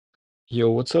Yo,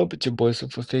 what's up? It's your boy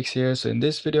Fix here. So in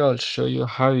this video, I'll show you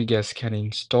how you guys can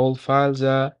install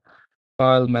Filza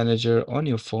file manager on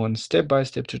your phone.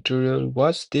 Step-by-step tutorial.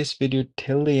 Watch this video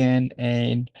till the end,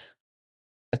 and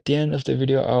at the end of the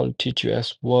video, I'll teach you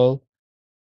as well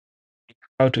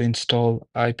how to install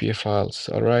IPA files.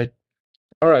 All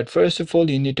right. First of all,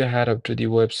 you need to head up to the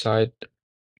website,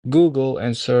 Google,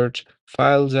 and search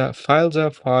Filza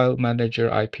file manager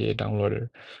IPA downloader.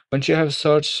 Once you have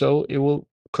searched, so it will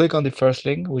click on the first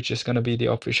link, which is going to be the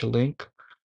official link.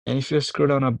 And if you scroll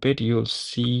down a bit, you'll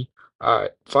see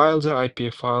files are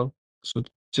IPA file. So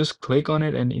just click on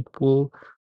it and it will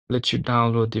let you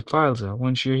download the files.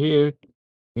 Once you're here,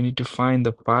 you need to find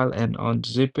the file and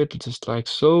unzip it just like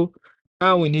so.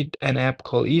 Now we need an app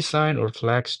called ESign or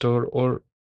Flag Store or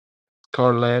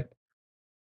Scarlet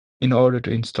in order to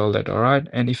install that. All right.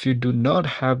 And if you do not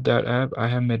have that app, I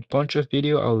have made a bunch of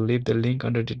video. I'll leave the link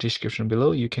under the description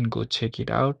below. You can go check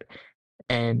it out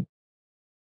and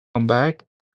come back.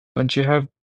 Once you have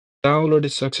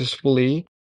downloaded successfully,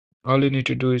 all you need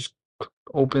to do is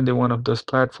open the one of those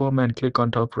platform and click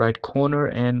on top right corner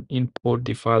and import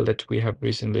the file that we have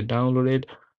recently downloaded,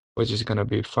 which is gonna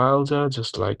be files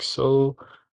just like so.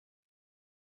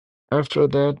 After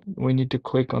that, we need to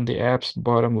click on the app's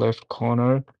bottom left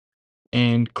corner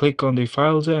and click on the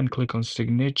files and click on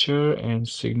signature and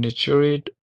signature it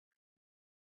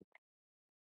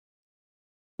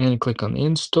and click on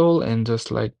install, and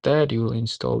just like that you will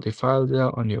install the files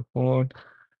on your phone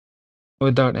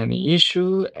without any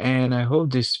issue. And I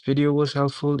hope this video was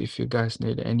helpful. If you guys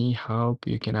need any help,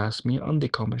 you can ask me on the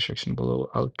comment section below.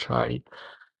 I'll try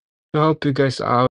to help you guys out.